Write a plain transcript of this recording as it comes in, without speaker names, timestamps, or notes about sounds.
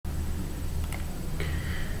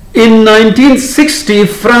In 1960,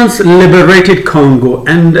 France liberated Congo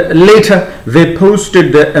and later they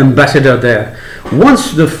posted the ambassador there.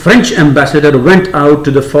 Once the French ambassador went out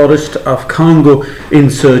to the forest of Congo in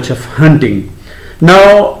search of hunting.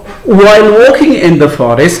 Now, while walking in the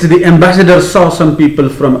forest, the ambassador saw some people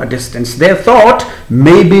from a distance. They thought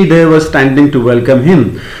maybe they were standing to welcome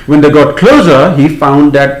him. When they got closer, he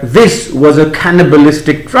found that this was a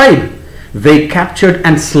cannibalistic tribe. They captured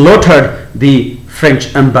and slaughtered the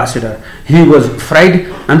French ambassador. He was fried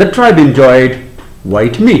and the tribe enjoyed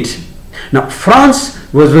white meat. Now, France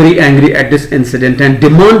was very angry at this incident and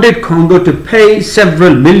demanded Congo to pay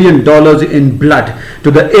several $millions in blood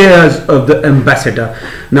to the heirs of the ambassador.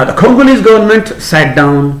 Now, the Congolese government sat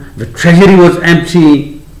down, the treasury was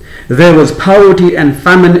empty, there was poverty and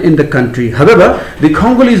famine in the country. However, the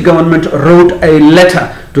Congolese government wrote a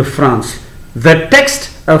letter to France, the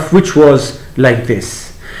text of which was like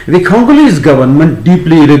this. The Congolese government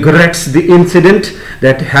deeply regrets the incident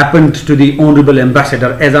that happened to the honorable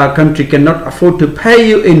ambassador. As our country cannot afford to pay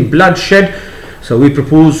you in bloodshed, so we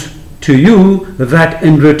propose to you that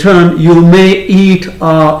in return you may eat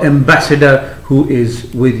our ambassador who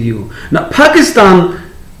is with you. Now, Pakistan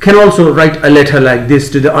can also write a letter like this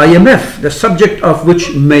to the IMF, the subject of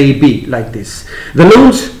which may be like this. The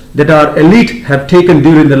loans that our elite have taken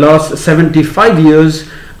during the last 75 years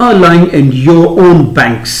are lying in your own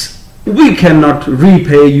banks. We cannot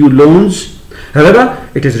repay you loans. However,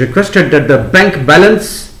 it is requested that the bank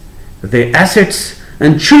balance, the assets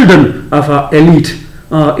and children of our elite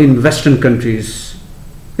are in Western countries.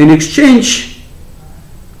 In exchange,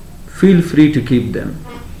 feel free to keep them.